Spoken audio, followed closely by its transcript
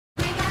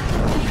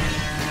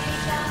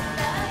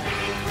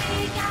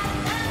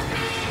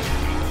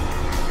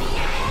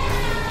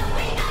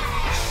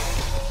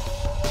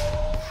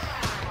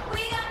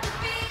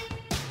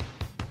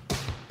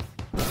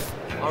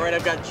right,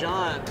 I've got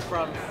John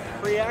from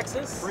Free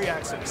Access? Free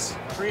Access.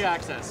 Free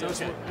Access,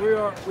 Yes, okay.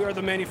 we are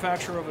the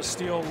manufacturer of a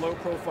steel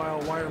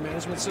low-profile wire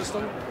management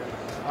system.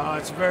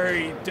 It's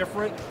very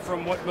different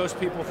from what most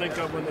people think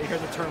of when they hear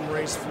the term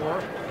raised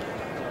floor.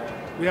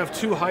 We have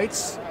two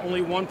heights,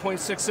 only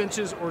 1.6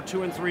 inches or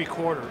 2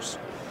 3/4.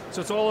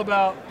 So it's all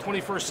about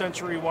 21st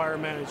century wire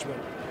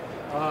management.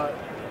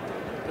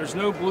 There's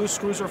no glue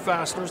screws or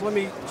fasteners. Let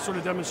me sort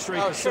of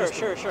demonstrate the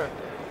system. Sure.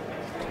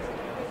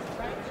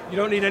 You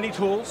don't need any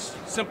tools,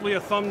 simply a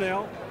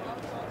thumbnail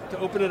to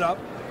open it up.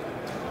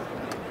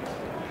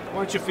 Why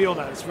don't you feel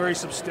that? It's very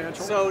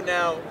substantial. So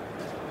now,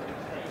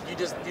 you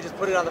just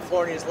put it on the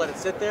floor and you just let it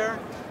sit there?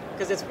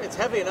 Because it's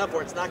heavy enough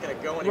where it's not going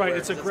to go anywhere. Right,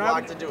 it's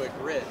locked into a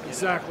grid.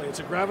 Exactly, it's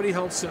a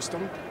gravity-held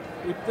system.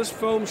 This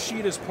foam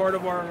sheet is part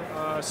of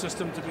our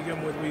system to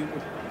begin with. We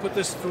would put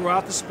this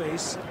throughout the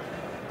space.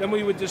 Then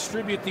we would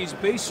distribute these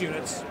base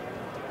units,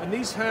 and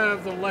these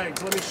have the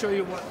legs. Let me show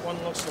you what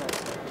one looks like.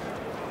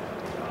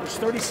 There's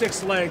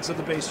 36 legs of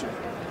the base unit.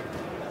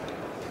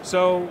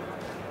 So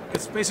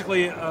it's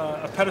basically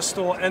a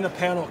pedestal and a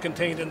panel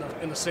contained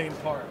in the same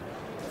part.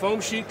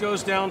 Foam sheet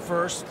goes down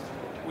first.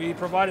 We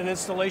provide an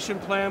installation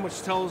plan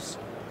which tells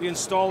the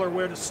installer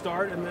where to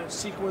start and the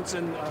sequence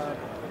and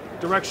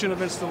direction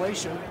of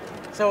installation.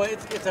 So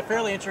it's a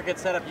fairly intricate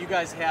setup. You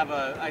guys have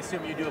I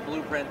assume you do a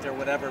blueprint or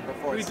whatever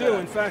before We it's do. set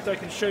up. In fact, I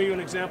can show you an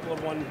example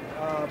of one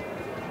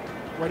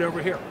right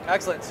over here.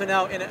 Excellent. So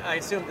now, I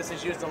assume this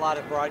is used a lot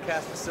at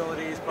broadcast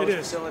facilities, post It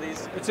is.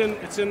 facilities. It's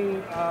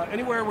in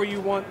anywhere where you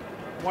want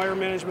wire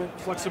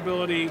management,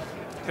 flexibility,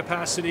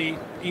 capacity,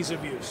 ease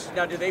of use.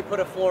 Now, do they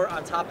put a floor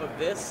on top of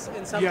this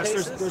in some Yes,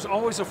 cases? there's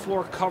always a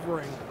floor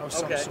covering of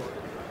some sort.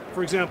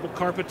 For example,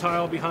 carpet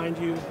tile behind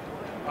you.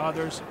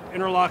 There's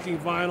interlocking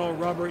vinyl,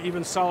 rubber,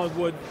 even solid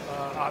wood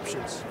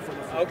options for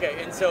the floor.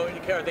 Okay, and so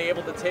are they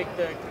able to take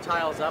the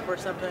tiles up or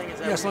something? Is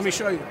that Yes, what let me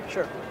show you.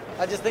 Sure.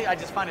 I just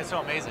find it so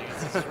amazing.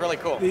 It's really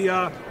cool.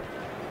 The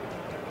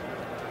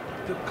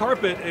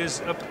carpet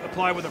is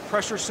applied with a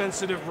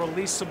pressure-sensitive,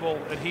 releasable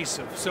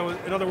adhesive. So,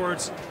 in other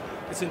words,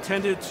 it's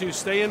intended to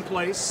stay in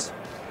place,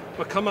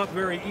 but come up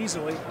very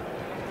easily,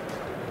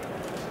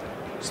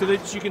 so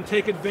that you can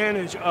take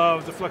advantage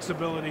of the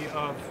flexibility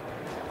of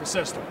the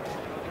system.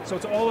 So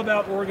it's all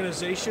about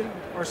organization.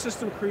 Our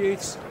system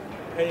creates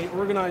an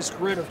organized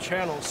grid of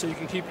channels, so you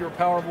can keep your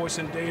power, voice,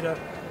 and data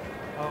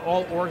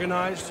all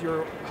organized.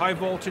 Your high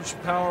voltage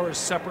power is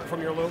separate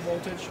from your low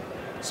voltage,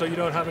 so you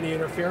don't have any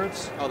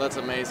interference. Oh, that's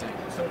amazing.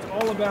 So it's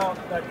all about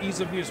that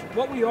ease of use.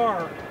 What we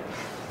are,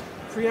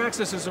 Free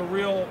Access is a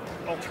real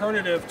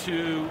alternative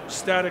to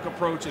static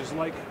approaches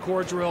like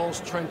core drills,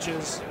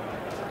 trenches,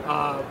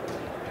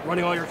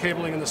 running all your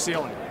cabling in the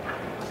ceiling.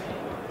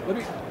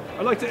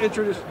 I'd like to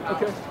introduce,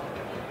 okay.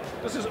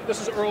 This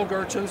is Earl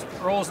Gerchens.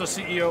 Earl is the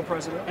CEO,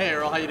 president. Hey,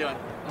 Earl, how you doing?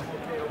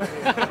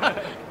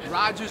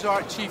 Roger's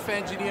our chief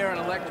engineer in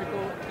electrical,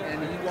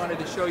 and he wanted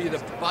to show you the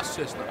bus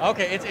system.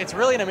 Okay, it's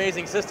really an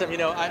amazing system. You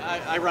know,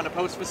 I run a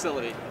post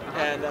facility,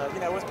 and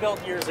it was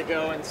built years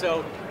ago, and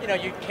so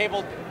you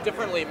cabled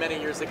differently many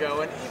years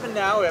ago, and even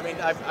now, I mean,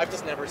 I've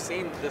just never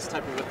seen this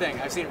type of a thing.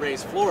 I've seen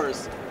raised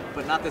floors,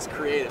 but not this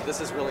creative.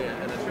 This is really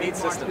a neat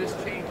system. This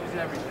changes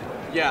everything.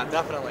 Yeah,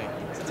 definitely.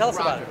 So tell us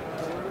about it.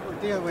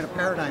 We're dealing with a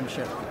paradigm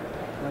shift.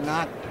 We're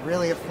not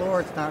really a floor,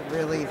 it's not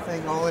really a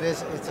thing. All it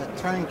is, it's a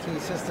turnkey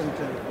system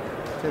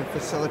to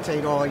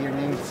facilitate all your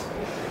needs,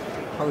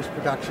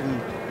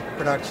 post-production,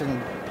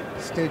 production,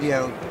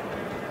 studio,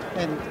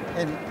 and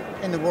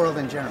in the world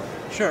in general.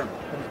 Sure.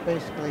 But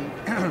it's basically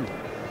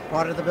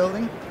part of the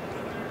building.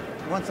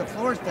 Once the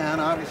floor's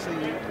down, obviously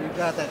you've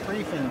got that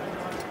briefing.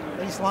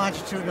 These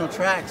longitudinal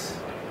tracks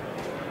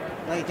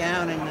lay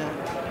down in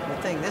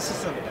the thing. This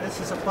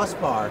is a bus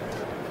bar.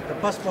 The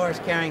bus bar is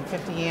carrying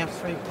 50 amps,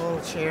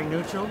 3-pole, share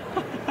neutral,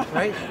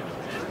 right?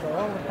 So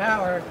all the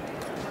power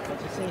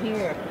that you see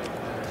here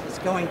is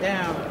going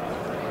down,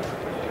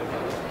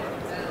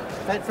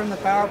 fed from the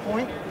power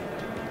point,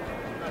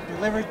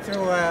 delivered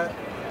through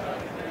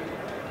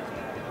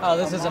Oh,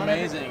 this is monitor,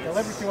 amazing.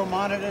 Delivered through a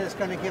monitor that's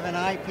going to give an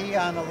IP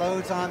on the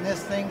loads on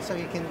this thing, so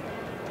you can.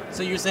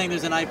 So you're saying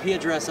there's an IP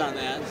address on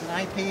that? There's an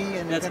IP,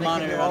 and That's it's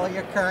going to give you all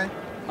monitored. your current.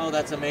 Oh,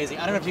 that's amazing.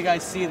 I don't know if you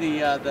guys see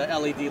the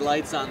LED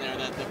lights on there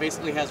that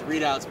basically has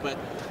readouts, but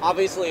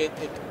obviously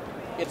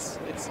it's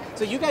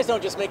so you guys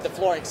don't just make the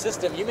flooring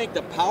system, you make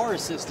the power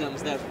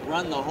systems that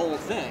run the whole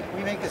thing.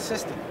 We make a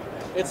system.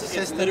 It's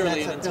system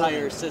literally an that's a entire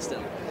building.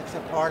 system. It's a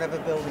part of a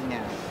building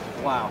now.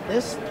 Wow.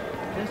 This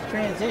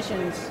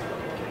transitions.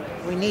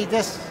 We need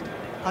this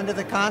under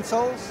the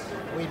consoles.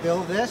 We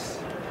build this.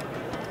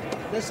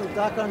 This will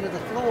duck under the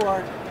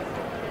floor.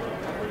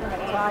 We're going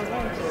to tie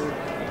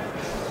into.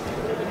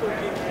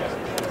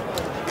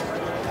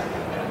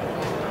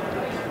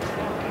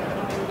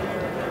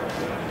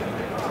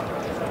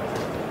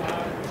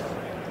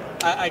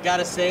 I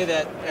gotta say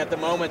that at the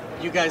moment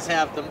you guys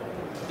have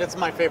that's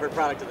my favorite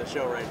product of the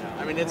show right now.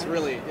 I mean, it's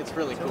really So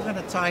cool. we're going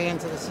to tie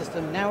into the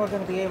system. Now we're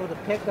going to be able to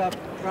pick up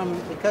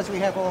because we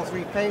have all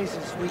 3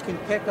 phases, we can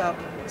pick up.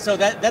 So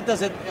that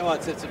does it. Well,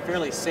 it's a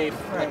fairly safe.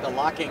 Right. Like the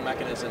locking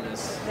mechanism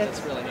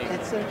that's really neat.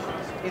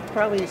 It's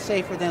probably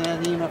safer than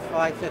an EMA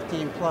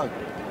 515 plug.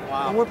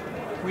 Wow.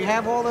 We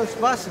have all those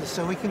buses,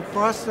 so we can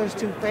cross those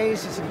 2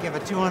 phases and give a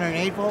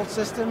 208 volt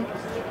system.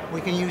 We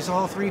can use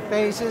all 3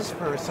 phases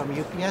for some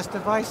UPS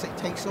device that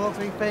takes all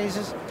 3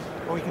 phases,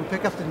 or we can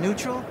pick up the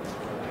neutral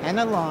and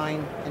the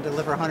line and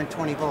deliver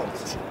 120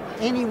 volts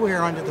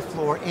anywhere under the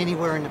floor,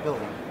 anywhere in the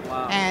building.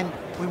 Wow. And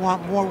we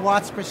want more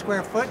watts per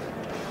square foot.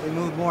 We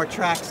move more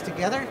tracks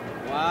together.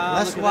 Wow.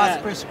 Less look at watts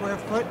that. per square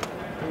foot.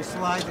 We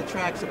slide the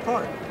tracks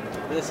apart.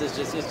 This is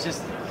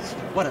just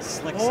what a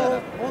slick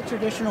setup. All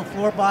traditional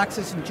floor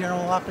boxes in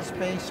general office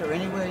space or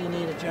anywhere you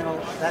need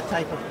that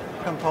type of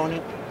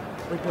component.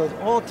 We build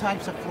all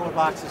types of floor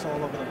boxes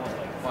all over the world.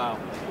 Wow.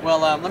 Well,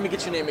 let me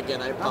get your name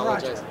again. I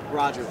apologize.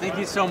 Roger. Thank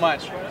you so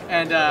much.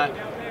 And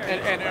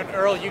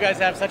Earl, you guys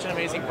have such an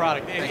amazing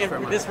product. Thanks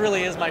very much. This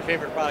really is my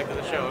favorite product of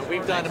the show.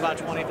 We've done about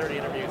 20, 30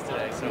 interviews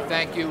today. So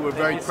Thank you. We're Thank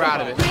very you so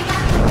proud of much.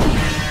 it.